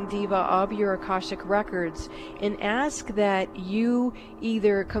overlighting diva of your Akashic records and ask that you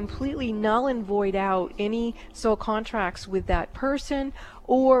either completely null and void out any soul contracts with that person,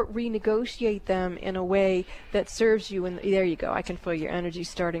 or renegotiate them in a way that serves you. And there you go. I can feel your energy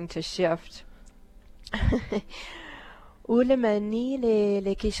starting to shift. Ulemani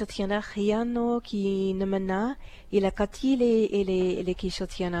le kishotiana hiano ki namana ila katile ele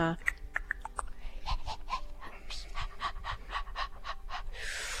kishotiana.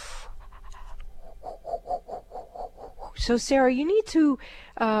 So Sarah, you need to,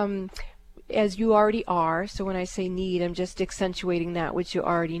 as you already are, so when I say need, I'm just accentuating that which you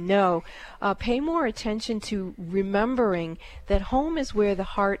already know, pay more attention to remembering that home is where the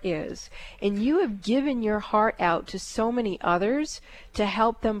heart is. And you have given your heart out to so many others to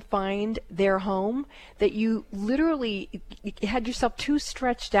help them find their home that you literally had yourself too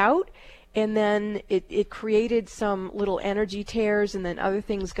stretched out, and then it created some little energy tears, and then other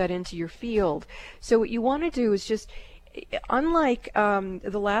things got into your field. So what you want to do is just, unlike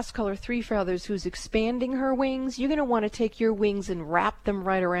the last caller, 3 Feathers, who's expanding her wings, you're going to want to take your wings and wrap them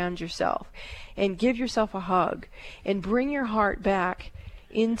right around yourself and give yourself a hug and bring your heart back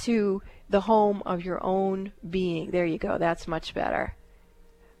into the home of your own being. There you go. That's much better.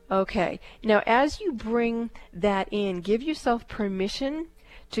 Okay. Now, as you bring that in, give yourself permission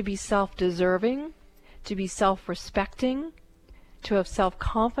to be self-deserving, to be self-respecting, to have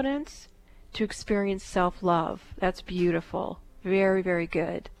self-confidence, to experience self-love. That's beautiful. Very, very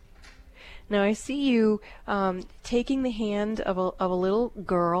good. Now I see you taking the hand of a little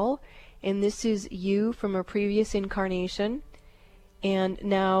girl, and this is you from a previous incarnation, And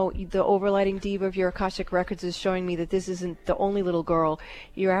now the overlighting diva of your Akashic Records is showing me that this isn't the only little girl.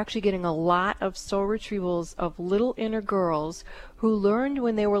 You're actually getting a lot of soul retrievals of little inner girls who learned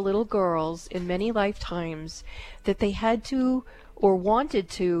when they were little girls in many lifetimes that they had to or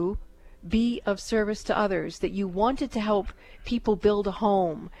wanted to be of service to others, that you wanted to help people build a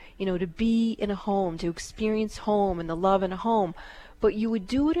home, to be in a home, to experience home and the love in a home, but you would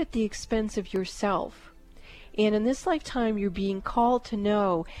do it at the expense of yourself. And in this lifetime, you're being called to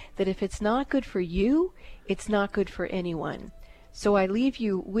know that if it's not good for you, it's not good for anyone. So I leave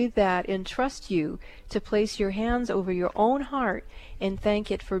you with that and trust you to place your hands over your own heart and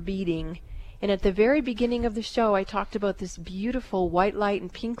thank it for beating. And at the very beginning of the show, I talked about this beautiful white light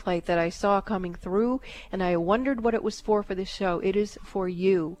and pink light that I saw coming through, and I wondered what it was for the show. It is for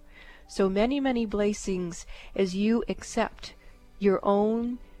you. So many, many blessings as you accept your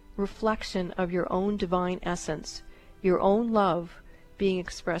own reflection of your own divine essence, your own love being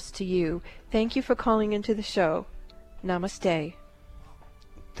expressed to you. Thank you for calling into the show. Namaste.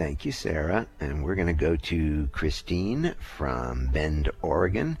 Thank you, Sarah. And we're going to go to Christine from Bend,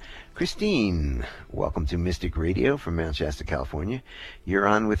 Oregon. Christine, welcome to Mystic Radio from Mount Shasta, California. You're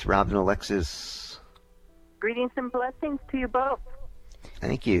on with Robin Alexis. Greetings and blessings to you both.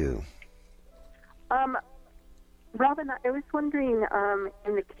 Thank you. Robin, I was wondering,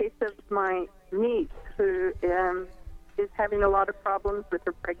 in the case of my niece who is having a lot of problems with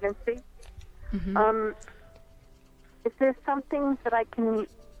her pregnancy, is there something that I can,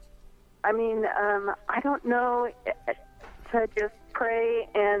 I don't know, to just pray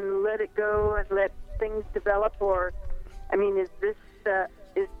and let it go and let things develop, or, is this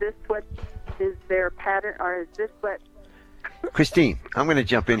what is their pattern, or is this what... Christine, I'm going to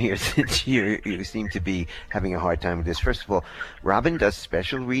jump in here since you seem to be having a hard time with this. First of all, Robin does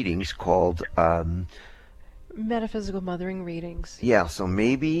special readings called... Metaphysical mothering readings. Yeah, so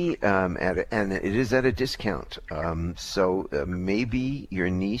maybe, and it is at a discount. So maybe your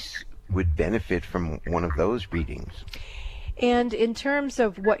niece would benefit from one of those readings. And in terms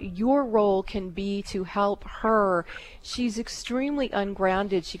of what your role can be to help her, she's extremely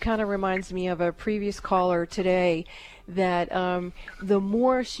ungrounded. She kind of reminds me of a previous caller today, that the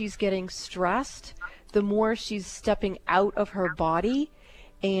more she's getting stressed, the more she's stepping out of her body,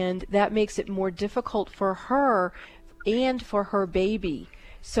 and that makes it more difficult for her and for her baby.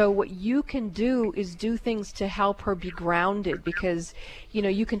 So what you can do is do things to help her be grounded, because,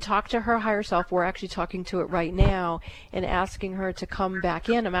 you can talk to her higher self. We're actually talking to it right now and asking her to come back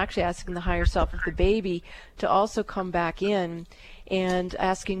in. I'm actually asking the higher self of the baby to also come back in, and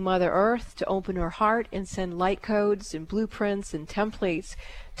asking Mother Earth to open her heart and send light codes and blueprints and templates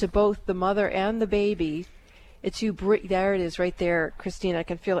to both the mother and the baby. There it is right there, Christine. I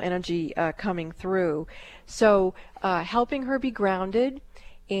can feel energy coming through. So helping her be grounded,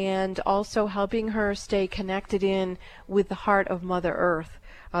 and also helping her stay connected in with the heart of Mother Earth.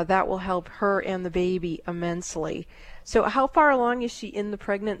 That will help her and the baby immensely. So how far along is she in the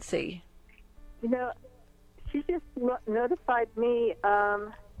pregnancy? She just notified me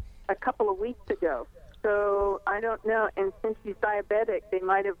a couple of weeks ago. So I don't know. And since she's diabetic, they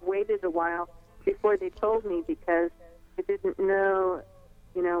might have waited a while before they told me, because they didn't know,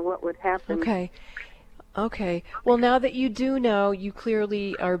 what would happen. Okay. Well, now that you do know, you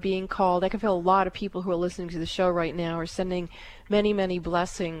clearly are being called. I can feel a lot of people who are listening to the show right now are sending many, many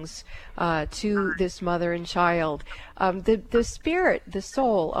blessings to this mother and child. The spirit, the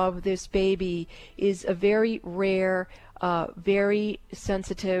soul of this baby is a very rare, very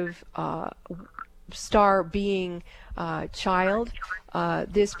sensitive star being child.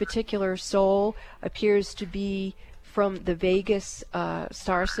 This particular soul appears to be from the Vegas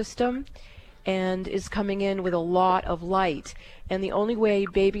star system, and is coming in with a lot of light. And the only way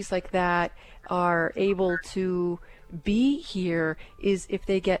babies like that are able to be here is if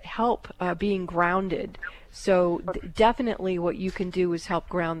they get help being grounded. So definitely what you can do is help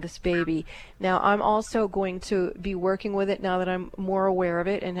ground this baby. Now, I'm also going to be working with it now that I'm more aware of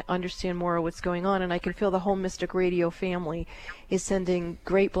it and understand more of what's going on, and I can feel the whole Mystic Radio family is sending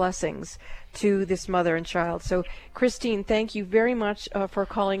great blessings to this mother and child. So, Christine, thank you very much for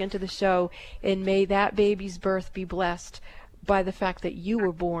calling into the show, and may that baby's birth be blessed by the fact that you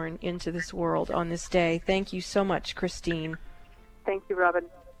were born into this world on this day. Thank you so much, Christine. Thank you, Robin.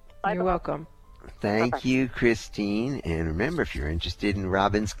 Bye-bye. You're welcome. Thank you, Christine. And remember, if you're interested in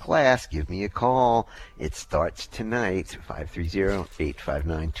Robin's class, give me a call. It starts tonight,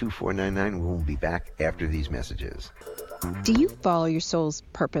 530-859-2499. We'll be back after these messages. Do you follow your soul's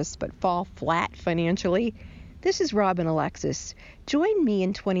purpose but fall flat financially? This is Robin Alexis. Join me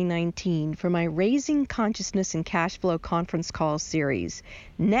in 2019 for my Raising Consciousness and Cash Flow conference call series.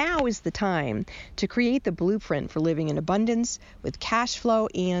 Now is the time to create the blueprint for living in abundance with cash flow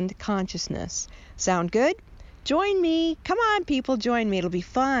and consciousness. Sound good? Join me. Come on, people, join me. It'll be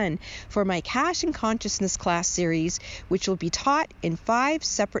fun for my Cash and Consciousness class series, which will be taught in 5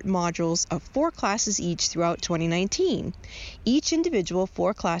 separate modules of 4 classes each throughout 2019. Each individual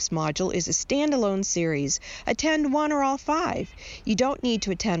 4-class module is a standalone series. Attend 1 or all 5. You don't need to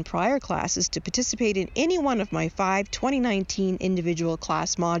attend prior classes to participate in any one of my 5 2019 individual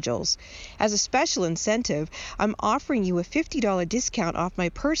class modules. As a special incentive, I'm offering you a $50 discount off my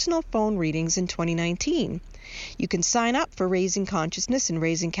personal phone readings in 2019. You can sign up for Raising Consciousness and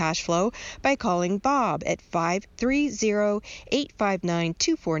Raising Cash Flow by calling Bob at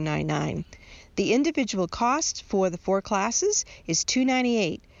 530-859-2499. The individual cost for the 4 classes is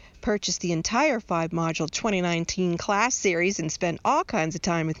 $298. Purchase the entire 5-module 2019 class series and spend all kinds of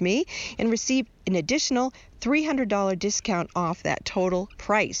time with me and receive an additional $300 discount off that total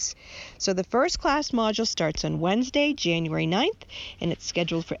price. So the first class module starts on Wednesday, January 9th, and it's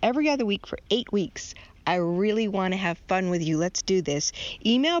scheduled for every other week for 8 weeks. I really want to have fun with you. Let's do this.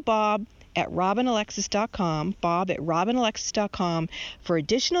 Email Bob at robinalexis.com, Bob at robinalexis.com for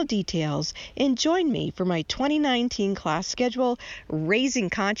additional details, and join me for my 2019 class schedule, Raising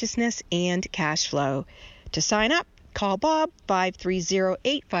Consciousness and Cash Flow. To sign up, call Bob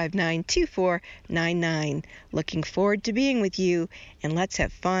 530-859-2499. Looking forward to being with you, and let's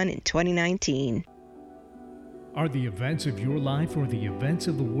have fun in 2019. Are the events of your life or the events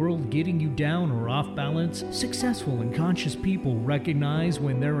of the world getting you down or off balance? Successful and conscious people recognize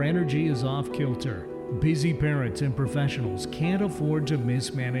when their energy is off kilter. Busy parents and professionals can't afford to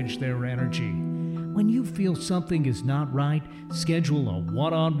mismanage their energy. When you feel something is not right, schedule a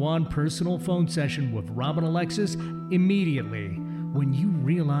one-on-one personal phone session with Robin Alexis immediately when you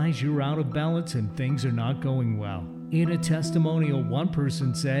realize you're out of balance and things are not going well. In a testimonial, one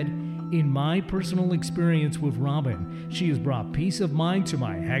person said, "In my personal experience with Robin, she has brought peace of mind to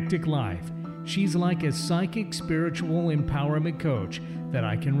my hectic life. She's like a psychic spiritual empowerment coach that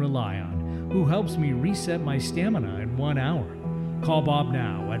I can rely on, who helps me reset my stamina in 1 hour." Call Bob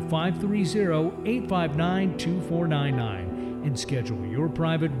now at 530-859-2499 and schedule your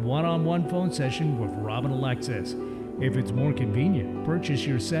private one-on-one phone session with Robin Alexis. If it's more convenient, purchase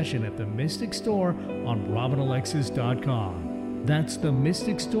your session at the Mystic Store on robinalexis.com. That's the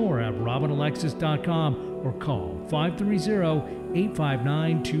Mystic Store at robinalexis.com or call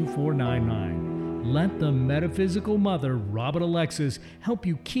 530-859-2499. Let the metaphysical mother, Robin Alexis, help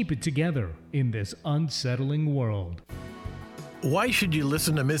you keep it together in this unsettling world. Why should you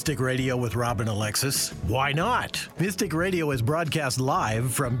listen to Mystic Radio with Robin Alexis? Why not? Mystic Radio is broadcast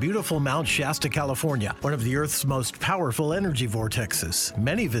live from beautiful Mount Shasta, California, one of the Earth's most powerful energy vortexes.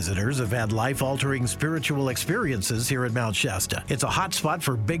 Many visitors have had life-altering spiritual experiences here at Mount Shasta. It's a hotspot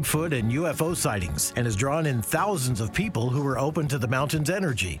for Bigfoot and UFO sightings and has drawn in thousands of people who are open to the mountain's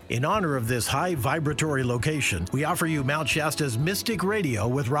energy. In honor of this high vibratory location, we offer you Mount Shasta's Mystic Radio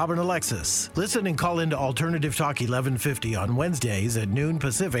with Robin Alexis. Listen and call into Alternative Talk 1150 on Wednesdays at noon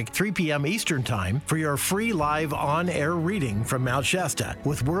Pacific, 3 p.m. Eastern Time for your free live on-air reading from Mount Shasta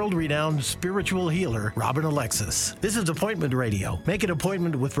with world-renowned spiritual healer Robin Alexis. This is Appointment Radio. Make an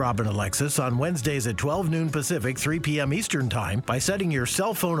appointment with Robin Alexis on Wednesdays at 12 noon Pacific, 3 p.m. Eastern Time by setting your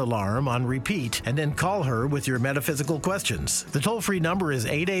cell phone alarm on repeat and then call her with your metaphysical questions. The toll-free number is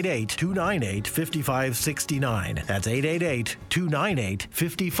 888-298-5569. That's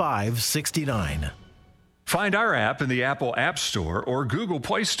 888-298-5569. Find our app in the Apple App Store or Google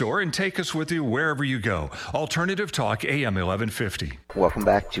Play Store and take us with you wherever you go. Alternative Talk AM 1150. Welcome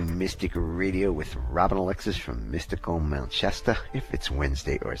back to Mystic Radio with Robin Alexis from Mystical Mount Shasta. If it's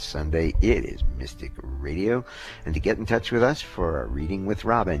Wednesday or Sunday, it is Mystic Radio. And to get in touch with us for a reading with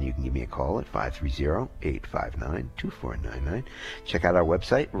Robin, you can give me a call at 530-859-2499. Check out our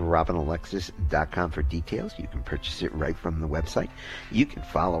website, robinalexis.com, for details. You can purchase it right from the website. You can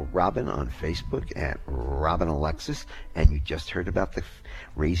follow Robin on Facebook at Robin Alexis, and you just heard about the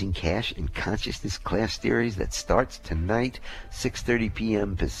Raising Cash and Consciousness class series that starts tonight, 6:30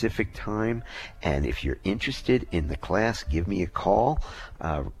 p.m. Pacific time. And if you're interested in the class, give me a call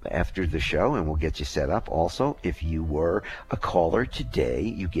after the show, and we'll get you set up. Also, if you were a caller today,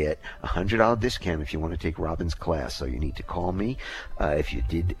 you get a $100 discount if you want to take Robin's class. So you need to call me if you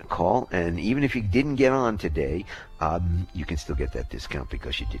did call, and even if you didn't get on today, you can still get that discount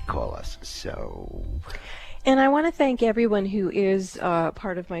because you did call us. So And I want to thank everyone who is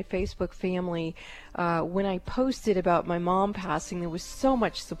part of my Facebook family. When I posted about my mom passing, there was so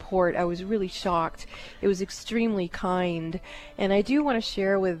much support. I was really shocked. It was extremely kind. And I do want to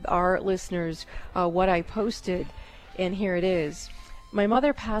share with our listeners what I posted, and here it is. My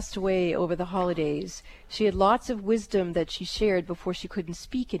mother passed away over the holidays. She had lots of wisdom that she shared before she couldn't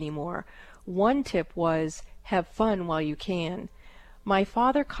speak anymore. One tip was, have fun while you can. My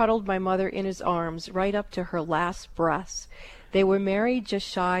father cuddled my mother in his arms right up to her last breaths. They were married just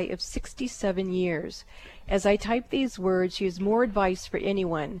shy of 67 years. As I type these words, she has more advice for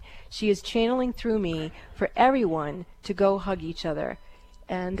anyone. She is channeling through me for everyone to go hug each other.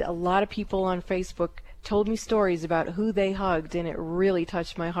 And a lot of people on Facebook told me stories about who they hugged, and it really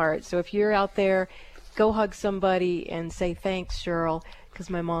touched my heart. So if you're out there, go hug somebody and say thanks, Cheryl, because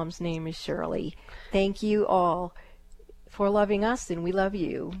my mom's name is Shirley. Thank you all for loving us, and we love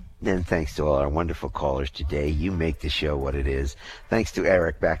you. And thanks to all our wonderful callers today. You make the show what it is. Thanks to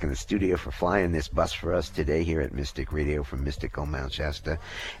Eric back in the studio for flying this bus for us today here at Mystic Radio from Mystical Mount Shasta.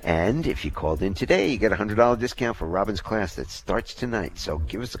 And if you called in today, you get a $100 discount for Robin's class that starts tonight. So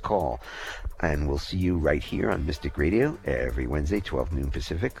give us a call. And we'll see you right here on Mystic Radio every Wednesday, 12 noon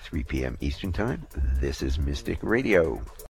Pacific, 3 p.m. Eastern Time. This is Mystic Radio.